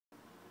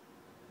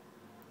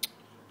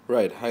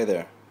Right, hi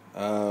there.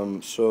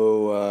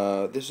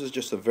 This is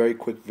just a very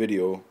quick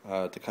video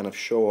to kind of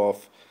show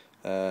off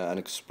and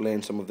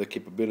explain some of the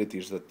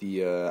capabilities that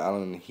the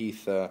Allen and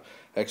Heath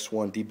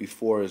X1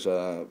 DB4 is,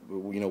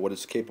 what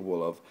it's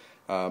capable of.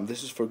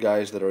 This is for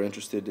guys that are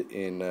interested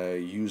in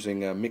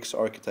using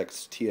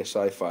Mixarchitekt's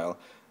TSI file,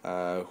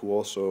 who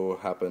also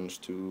happens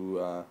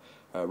to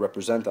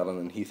represent Allen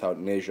and Heath out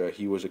in Asia.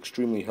 He was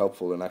extremely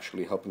helpful in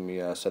actually helping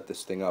me set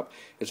this thing up.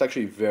 It's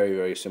actually very,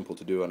 very simple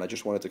to do, and I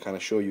just wanted to kind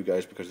of show you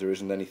guys because there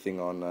isn't anything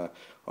on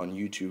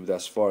YouTube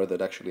thus far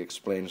that actually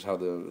explains how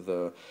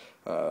the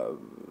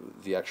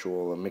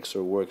actual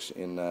mixer works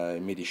in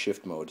MIDI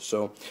shift mode.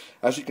 So,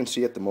 as you can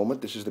see at the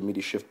moment, this is the MIDI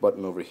shift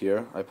button over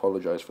here. I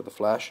apologize for the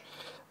flash.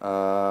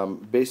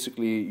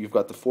 Basically, you've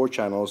got the 4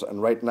 channels,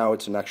 and right now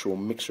it's in actual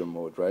mixer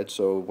mode, right?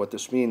 So what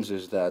this means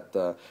is that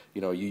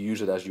you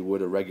use it as you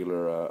would a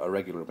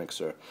regular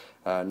mixer.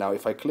 Now,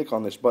 if I click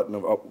on this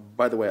button,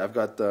 by the way, I've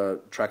got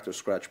Traktor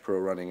Scratch Pro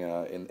running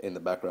in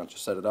the background to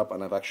set it up,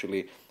 and I've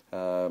actually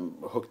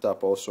hooked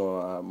up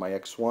also my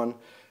X1.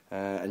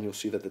 And you'll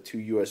see that the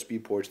 2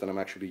 USB ports that I'm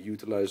actually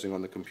utilizing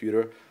on the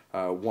computer,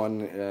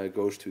 one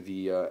goes to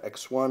the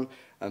X1,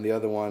 and the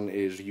other one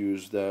is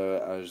used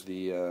as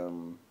the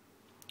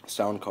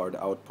sound card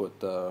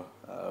output, for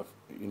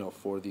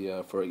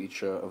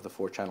each of the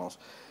 4 channels.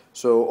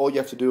 So all you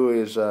have to do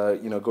is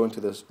go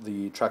into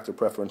the Traktor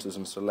preferences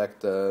and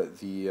select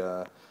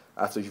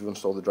after you've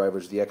installed the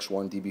drivers, the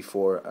X1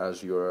 DB4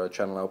 as your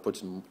channel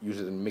outputs, and use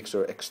it in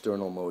mixer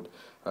external mode,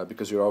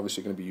 because you're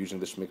obviously going to be using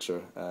this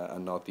mixer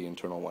and not the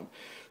internal one.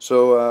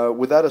 So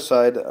with that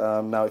aside,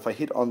 now if I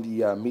hit on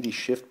the MIDI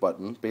shift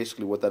button,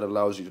 basically what that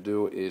allows you to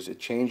do is it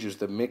changes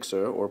the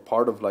mixer, or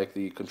part of like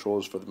the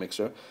controls for the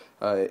mixer,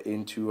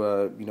 into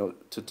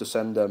to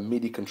send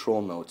MIDI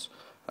control notes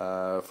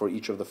for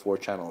each of the 4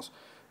 channels.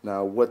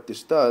 Now what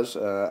this does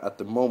at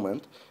the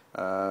moment,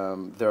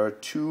 there are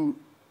two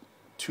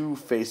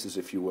faces,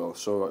 if you will.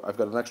 So I've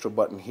got an extra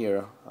button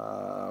here,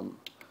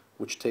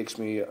 which takes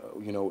me,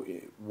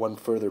 one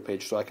further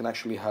page, so I can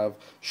actually have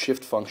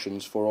shift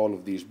functions for all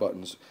of these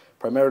buttons.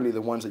 Primarily,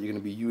 the ones that you're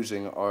going to be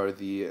using are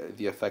the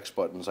effects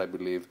buttons, I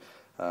believe.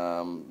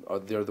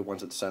 They're the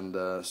ones that send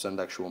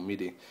actual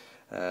MIDI.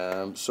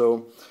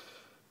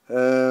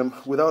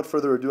 Without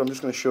further ado, I'm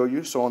just going to show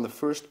you. So on the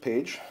first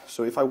page,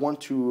 so if I want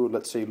to,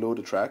 let's say, load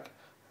a track,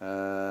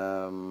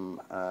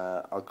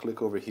 I'll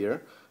click over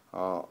here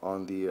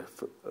on the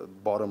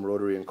bottom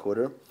rotary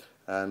encoder,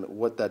 and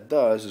what that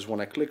does is when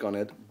I click on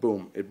it,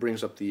 boom, it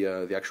brings up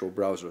the actual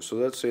browser. So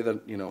let's say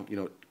that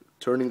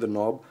turning the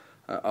knob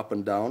up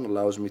and down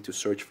allows me to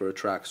search for a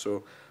track.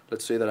 So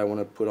let's say that I want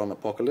to put on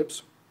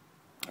Apocalypse.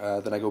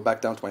 Then I go back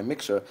down to my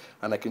mixer,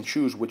 and I can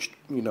choose which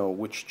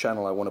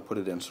channel I want to put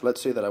it in. So let's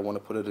say that I want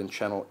to put it in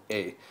channel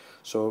A.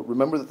 So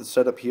remember that the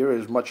setup here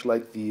is much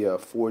like the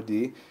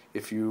 4D,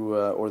 if you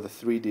or the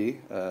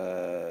 3D,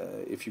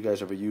 if you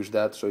guys ever used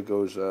that. So it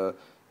goes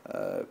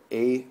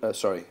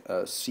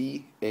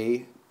C,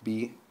 A,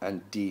 B,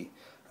 and D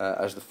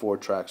as the 4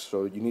 tracks.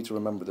 So you need to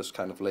remember this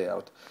kind of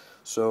layout.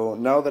 So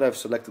now that I've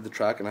selected the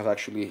track and I've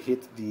actually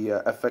hit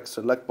the FX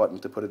select button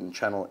to put it in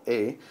channel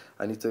A,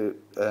 I need to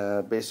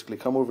basically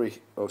come over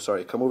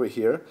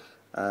here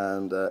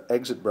and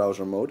exit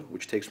browser mode,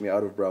 which takes me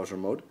out of browser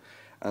mode,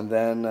 and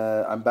then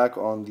I'm back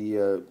on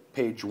the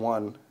page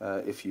 1,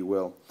 if you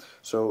will.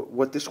 So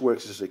what this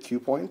works is a cue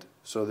point.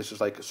 So this is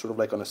sort of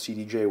like on a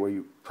CDJ where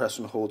you press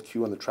and hold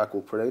Q and the track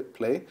will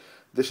play.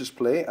 This is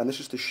play, and this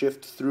is to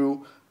shift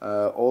through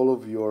all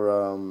of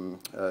your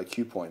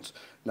cue points.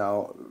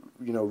 Now,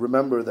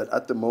 remember that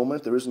at the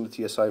moment there isn't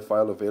a TSI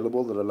file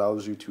available that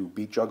allows you to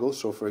beat juggle.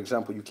 So, for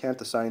example, you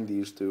can't assign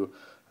these to.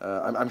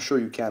 I'm sure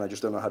you can. I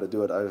just don't know how to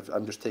do it.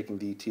 I'm just taking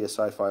the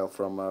TSI file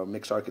from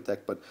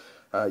Mixarchitekt, but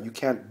you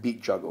can't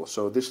beat juggle.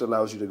 So this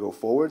allows you to go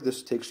forward.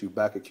 This takes you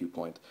back a cue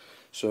point.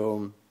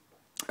 So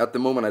at the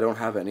moment I don't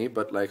have any,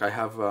 but I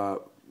have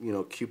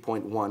cue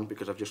point 1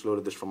 because I've just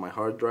loaded this from my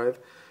hard drive.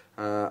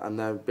 And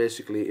then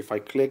basically if I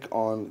click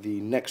on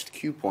the next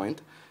cue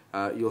point,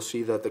 you'll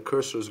see that the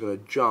cursor is going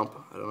to jump,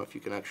 I don't know if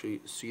you can actually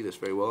see this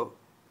very well,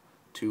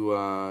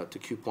 to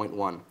cue point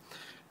 1.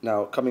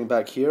 Now coming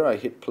back here, I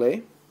hit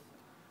play,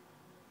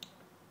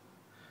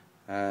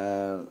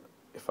 and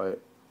if I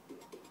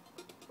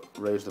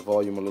raise the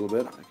volume a little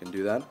bit, I can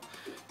do that.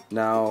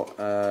 Now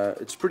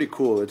it's pretty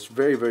cool. It's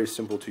very, very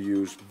simple to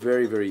use,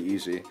 very, very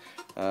easy.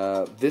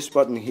 This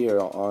button here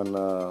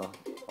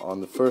on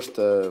the first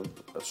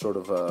sort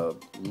of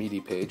MIDI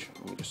page,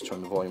 let me just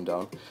turn the volume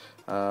down,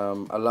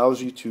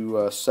 allows you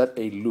to set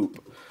a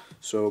loop.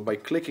 So by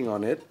clicking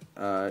on it,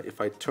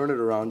 if I turn it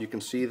around, you can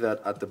see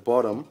that at the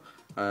bottom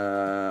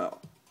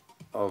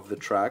of the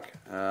track,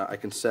 I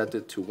can set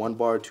it to 1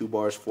 bar, 2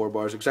 bars, 4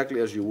 bars,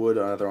 exactly as you would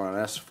either on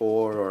an S4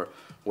 or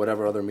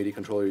whatever other MIDI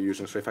controller you're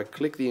using. So if I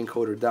click the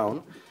encoder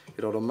down,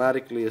 it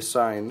automatically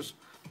assigns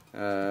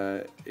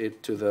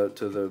it to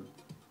the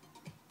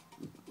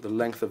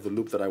length of the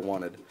loop that I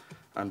wanted,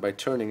 and by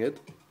turning it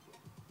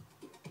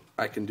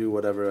I can do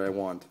whatever I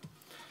want.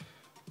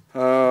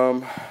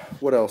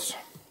 What else?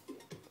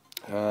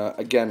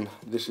 Again,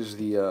 this is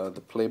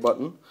the play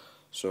button,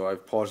 so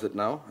I've paused it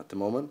now at the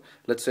moment.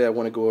 Let's say I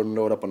want to go and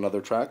load up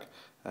another track.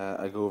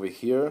 I go over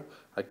here,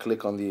 I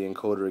click on the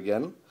encoder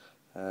again.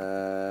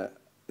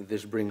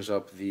 This brings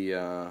up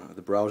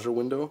the browser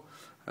window.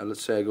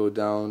 Let's say I go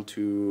down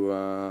to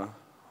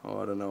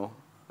I don't know,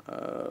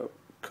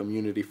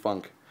 Community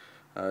Funk,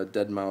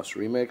 Deadmau5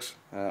 remix.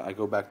 I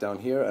go back down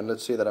here, and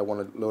let's say that I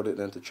want to load it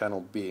into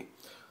channel B.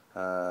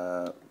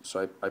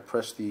 So I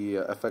press the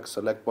FX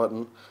select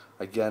button.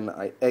 Again,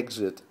 I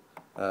exit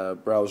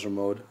browser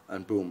mode,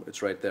 and boom,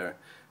 it's right there.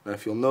 Now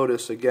if you'll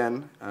notice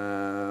again,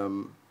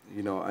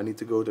 you know, I need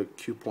to go to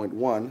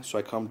Q.1, so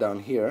I come down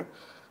here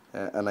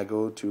and I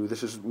go to,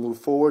 this is move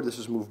forward, this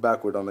is move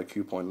backward on the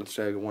Q point. Let's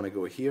say I want to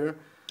go here,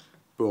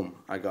 boom,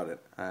 I got it,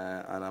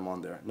 and I'm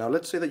on there. Now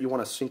let's say that you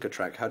want to sync a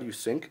track. How do you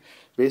sync?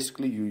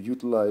 Basically you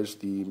utilize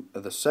the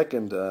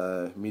second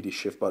MIDI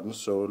shift button.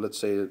 So let's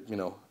say, you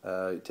know,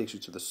 it takes you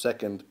to the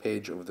second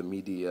page of the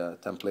MIDI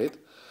template.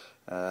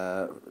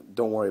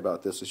 Don't worry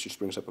about this, just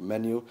brings up a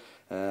menu,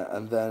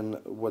 and then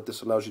what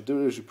this allows you to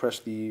do is you press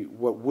the,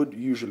 what would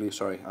usually,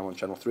 sorry, I'm on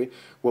channel 3,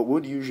 what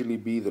would usually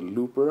be the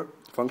looper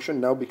function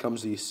now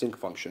becomes the sync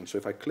function. So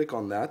if I click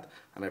on that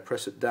and I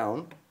press it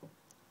down,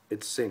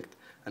 it's synced,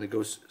 and it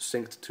goes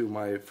synced to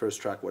my first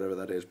track, whatever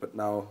that is. But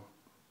now,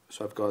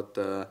 so I've got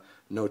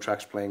no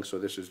tracks playing, so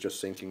this is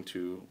just syncing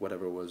to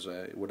whatever it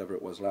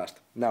was last.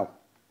 Now,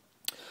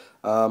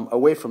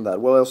 away from that,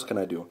 what else can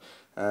I do?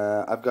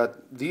 I've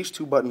got these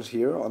two buttons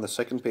here on the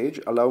second page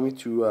allow me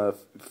to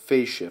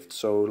phase shift.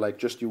 So like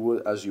just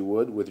as you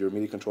would with your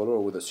MIDI controller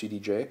or with a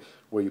CDJ,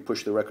 where you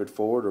push the record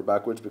forward or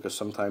backwards because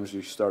sometimes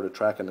you start a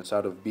track and it's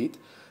out of beat.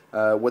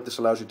 What this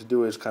allows you to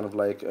do is kind of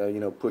like you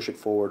know, push it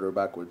forward or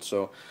backwards.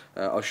 So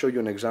I'll show you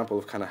an example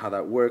of kind of how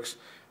that works.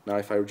 Now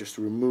if I just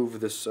remove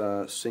this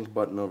sync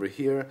button over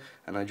here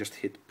and I just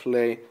hit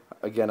play,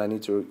 again I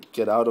need to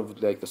get out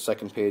of like the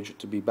second page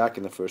to be back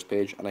in the first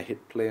page, and I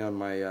hit play on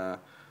my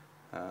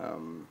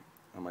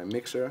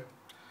mixer.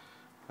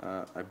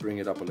 I bring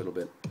it up a little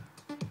bit.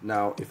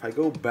 Now if I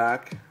go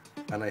back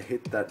and I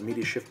hit that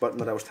MIDI shift button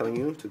that I was telling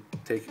you to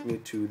take me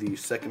to the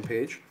second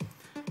page,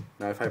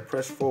 now if I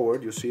press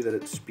forward, you'll see that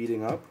it's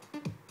speeding up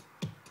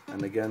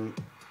and again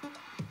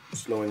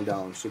slowing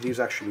down. So these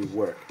actually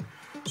work.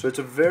 So it's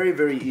a very,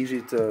 very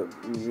easy to,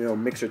 you know,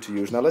 mixer to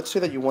use. Now let's say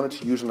that you wanted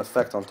to use an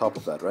effect on top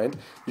of that, right?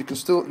 You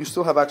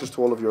still have access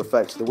to all of your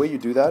effects. The way you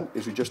do that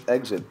is you just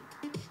exit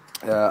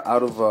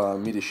out of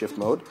MIDI shift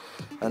mode,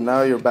 and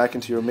now you're back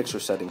into your mixer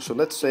settings. So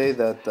let's say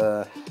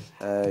that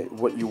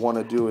what you want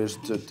to do is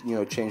to, you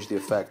know, change the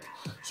effect.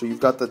 So you've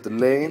got the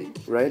delay,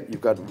 right?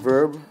 You've got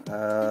verb,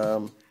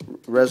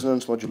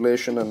 resonance,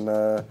 modulation,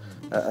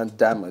 and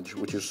damage,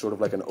 which is sort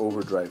of like an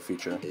overdrive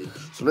feature.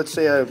 So let's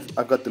say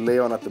I've got delay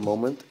on at the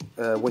moment.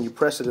 When you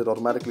press it, it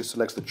automatically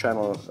selects the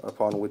channel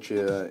upon which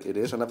it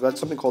is, and I've got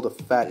something called a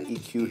fat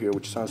EQ here,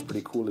 which sounds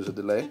pretty cool as a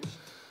delay.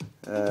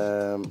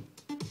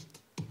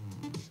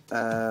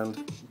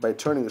 And by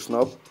turning this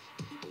knob,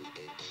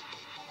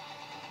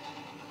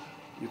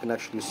 you can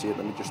actually see it.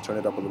 Let me just turn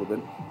it up a little bit,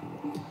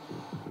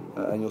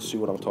 and you'll see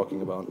what I'm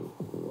talking about.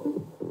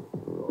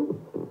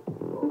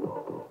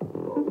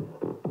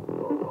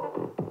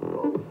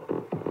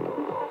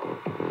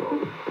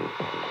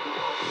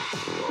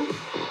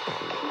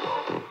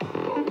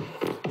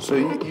 So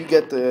you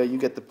get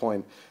the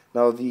point.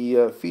 Now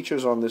the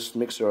features on this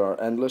mixer are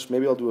endless.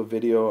 Maybe I'll do a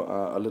video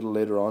a little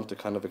later on to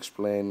kind of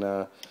explain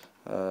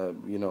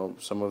you know,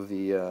 some of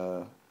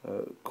the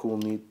cool,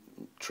 neat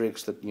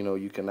tricks that, you know,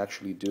 you can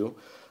actually do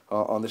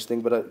on this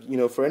thing. But you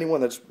know, for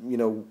anyone that's, you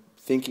know,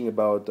 thinking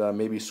about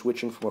maybe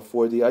switching from a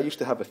 4D, I used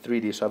to have a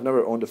 3D, so I've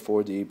never owned a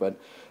 4D. But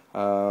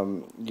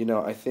you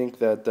know, I think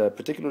that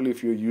particularly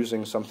if you're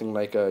using something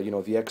like you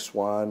know, the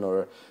X1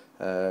 or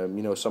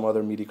you know, some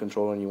other MIDI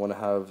controller, and you want to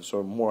have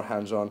sort of more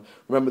hands-on.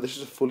 Remember, this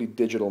is a fully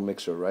digital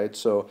mixer, right?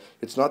 So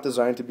it's not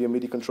designed to be a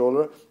MIDI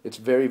controller. It's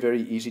very,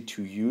 very easy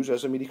to use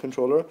as a MIDI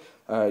controller.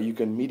 You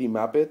can MIDI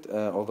map it,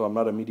 although I'm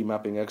not a MIDI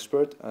mapping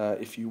expert.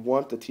 If you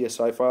want the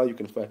TSI file, you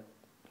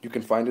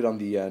can find it on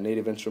the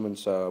Native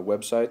Instruments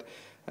website.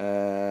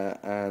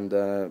 And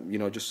you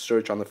know, just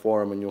search on the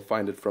forum and you'll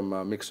find it from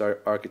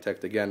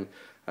Mixarchitekt. Again,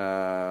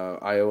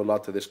 I owe a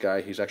lot to this guy.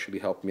 He's actually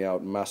helped me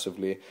out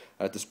massively,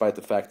 despite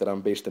the fact that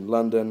I'm based in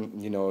London.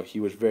 You know, he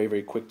was very,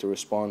 very quick to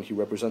respond. He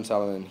represents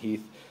Alan and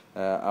Heath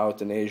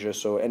out in Asia,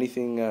 so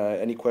anything,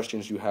 any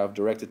questions you have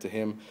directed to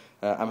him,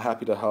 I'm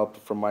happy to help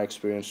from my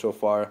experience so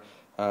far.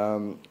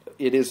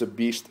 It is a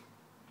beast.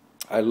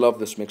 I love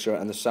this mixer,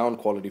 and the sound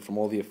quality from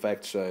all the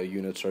effects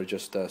units are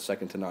just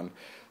second to none.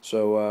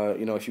 So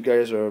you know, if you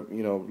guys are,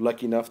 you know,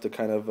 lucky enough to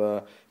kind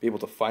of be able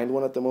to find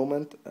one at the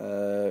moment,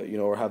 you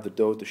know, or have the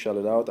dough to shell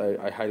it out,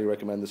 I highly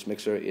recommend this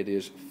mixer. It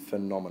is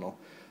phenomenal.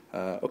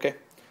 Okay,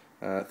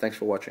 thanks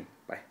for watching.